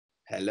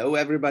Hello,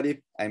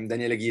 everybody. I'm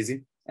Daniele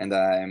Ghisi, and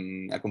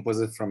I'm a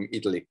composer from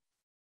Italy.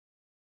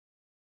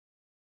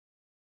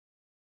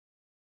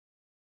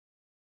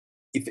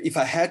 If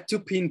I had to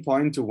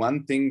pinpoint to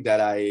one thing that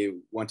I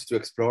wanted to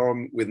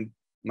explore with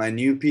my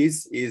new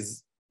piece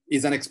is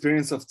an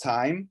experience of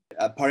time,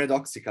 a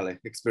paradoxical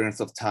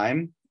experience of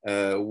time,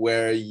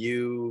 where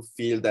you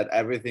feel that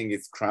everything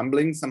is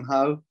crumbling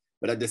somehow,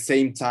 but at the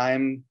same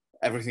time,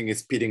 everything is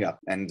speeding up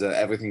and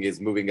everything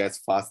is moving as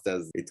fast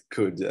as it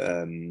could.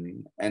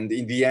 And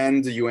in the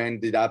end, you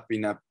ended up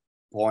in a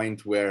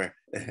point where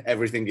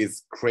everything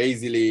is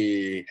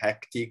crazily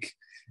hectic,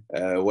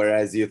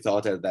 whereas you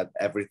thought that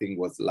everything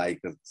was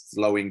like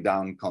slowing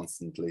down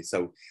constantly.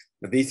 So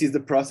this is the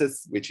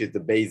process which is the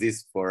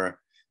basis for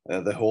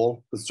the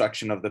whole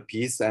construction of the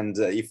piece. And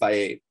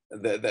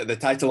the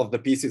title of the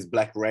piece is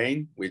Black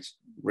Rain, which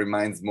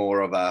reminds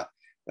more of a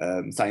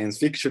science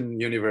fiction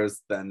universe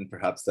than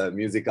perhaps a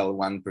musical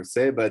one per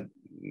se. But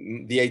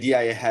the idea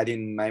I had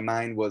in my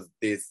mind was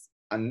this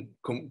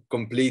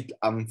complete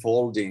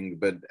unfolding,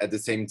 but at the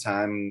same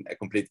time, a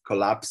complete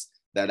collapse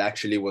that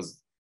actually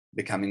was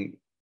becoming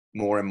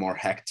more and more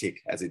hectic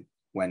as it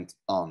went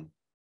on.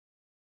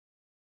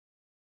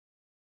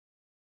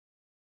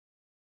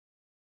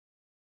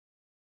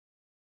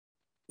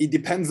 It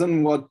depends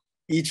on what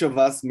each of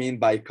us mean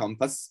by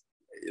compass.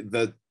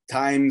 The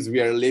times we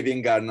are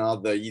living are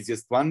not the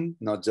easiest one,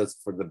 not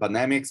just for the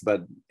pandemics,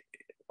 but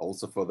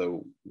also for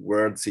the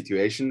world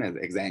situation.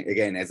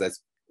 Again, as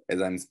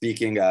I'm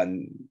speaking,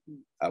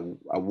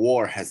 a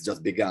war has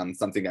just begun,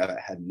 something I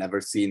had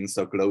never seen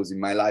so close in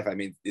my life. I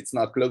mean, it's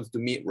not close to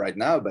me right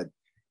now, but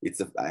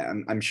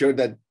I'm sure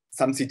that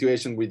some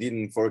situation we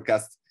didn't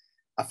forecast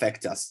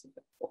affect us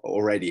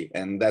already.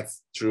 And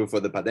that's true for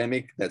the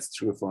pandemic. That's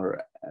true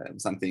for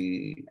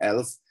something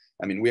else.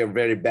 I mean, we are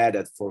very bad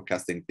at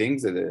forecasting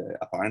things,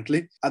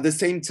 apparently. At the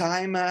same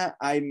time,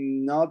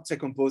 I'm not a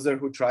composer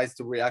who tries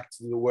to react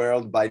to the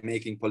world by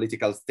making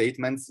political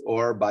statements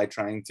or by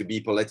trying to be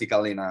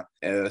political in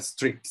a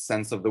strict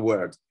sense of the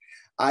word.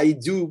 I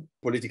do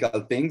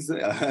political things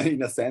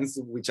in a sense,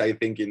 which I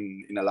think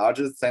in a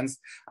larger sense,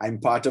 I'm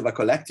part of a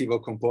collective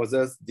of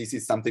composers. This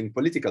is something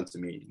political to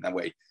me in a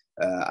way.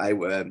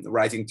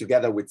 Writing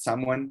together with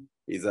someone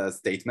is a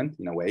statement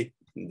in a way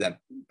that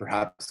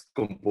perhaps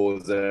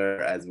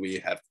composer, as we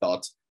have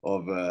thought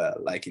of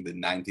like in the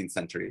 19th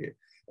century,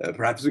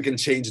 perhaps we can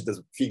change the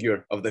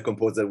figure of the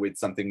composer with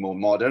something more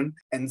modern.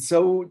 And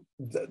so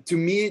to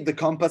me, the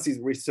compass is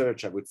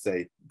research, I would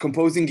say.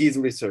 Composing is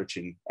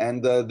researching.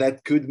 And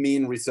that could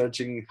mean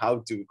researching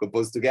how to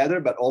compose together,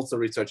 but also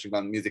researching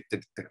on music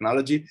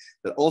technology,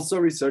 but also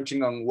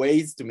researching on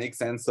ways to make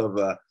sense of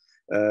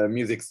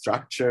music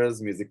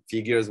structures, music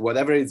figures,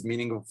 whatever is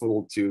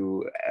meaningful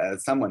to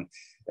someone.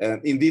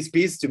 In this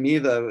piece, to me,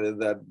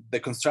 the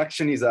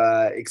construction is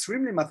a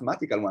extremely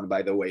mathematical one,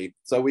 by the way.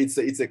 So it's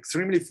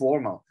extremely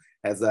formal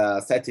as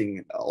a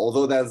setting,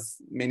 although there's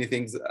many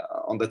things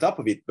on the top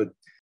of it. But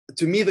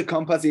to me, the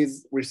compass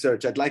is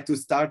research. I'd like to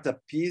start a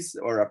piece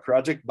or a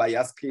project by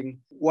asking,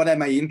 what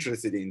am I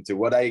interested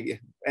into?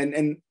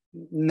 And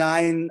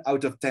 9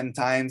 out of 10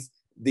 times,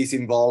 this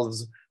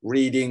involves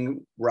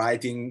reading,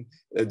 writing,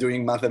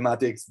 doing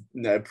mathematics,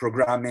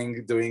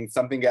 programming, doing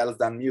something else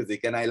than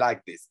music. And I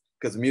like this,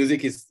 because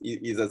music is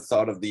a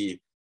sort of the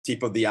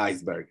tip of the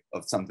iceberg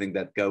of something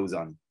that goes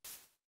on.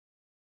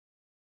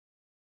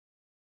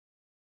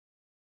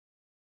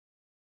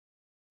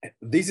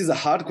 This is a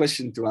hard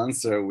question to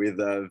answer with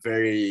a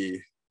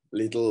very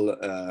little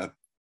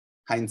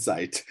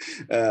hindsight.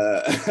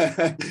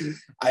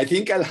 I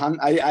think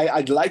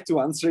I'd like to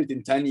answer it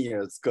in 10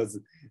 years, because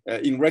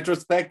in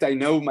retrospect, I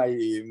know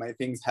my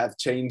things have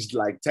changed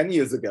like 10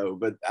 years ago,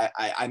 but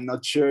I'm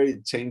not sure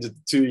it changed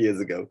 2 years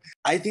ago.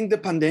 I think the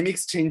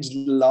pandemics changed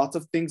a lot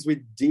of things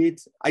we did.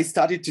 I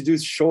started to do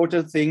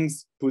shorter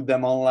things, put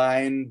them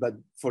online, but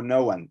for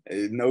no one,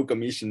 no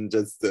commission,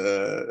 just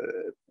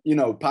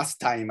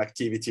pastime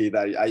activity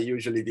that I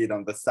usually did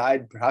on the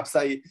side. Perhaps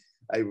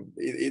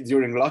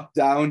during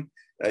lockdown,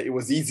 it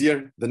was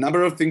easier. The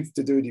number of things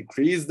to do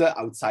decreased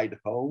outside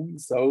home.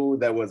 So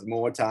there was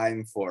more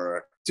time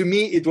to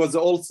me, it was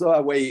also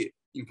a way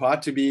in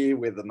part to be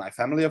with my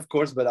family, of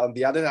course, but on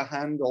the other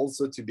hand,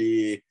 also to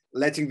be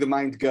letting the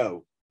mind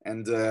go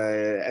and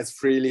as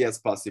freely as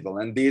possible.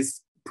 And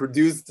this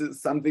produced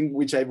something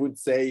which I would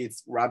say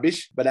it's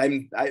rubbish, but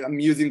I'm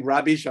using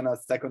rubbish on a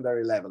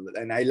secondary level,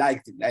 and I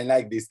like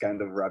this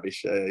kind of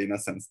rubbish in a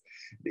sense.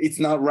 It's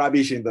not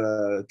rubbish in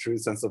the true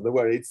sense of the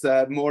word. It's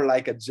more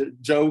like a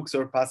jokes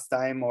or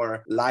pastime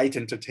or light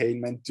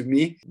entertainment to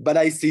me. But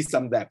I see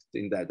some depth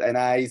in that,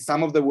 and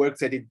some of the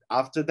works I did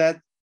after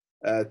that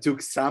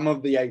took some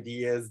of the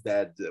ideas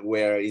that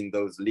were in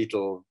those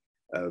little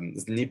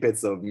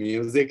snippets of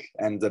music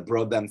and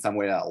brought them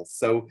somewhere else.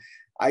 So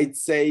I'd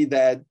say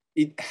that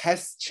it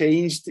has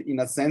changed in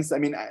a sense. I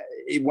mean,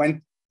 it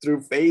went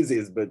through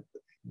phases, but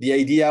the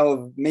idea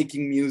of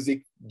making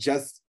music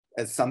just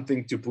as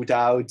something to put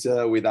out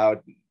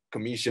without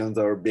commissions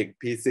or big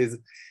pieces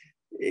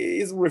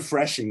is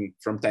refreshing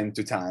from time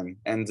to time.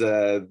 And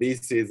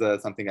this is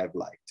something I've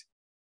liked.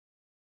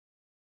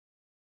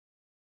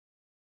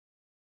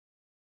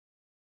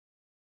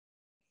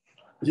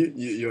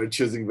 You're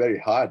choosing very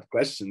hard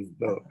questions,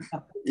 though.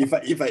 If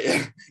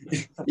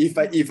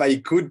I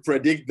could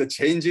predict the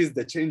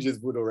changes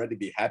would already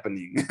be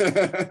happening.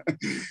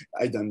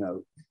 I don't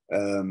know.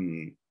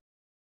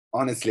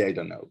 Honestly, I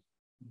don't know.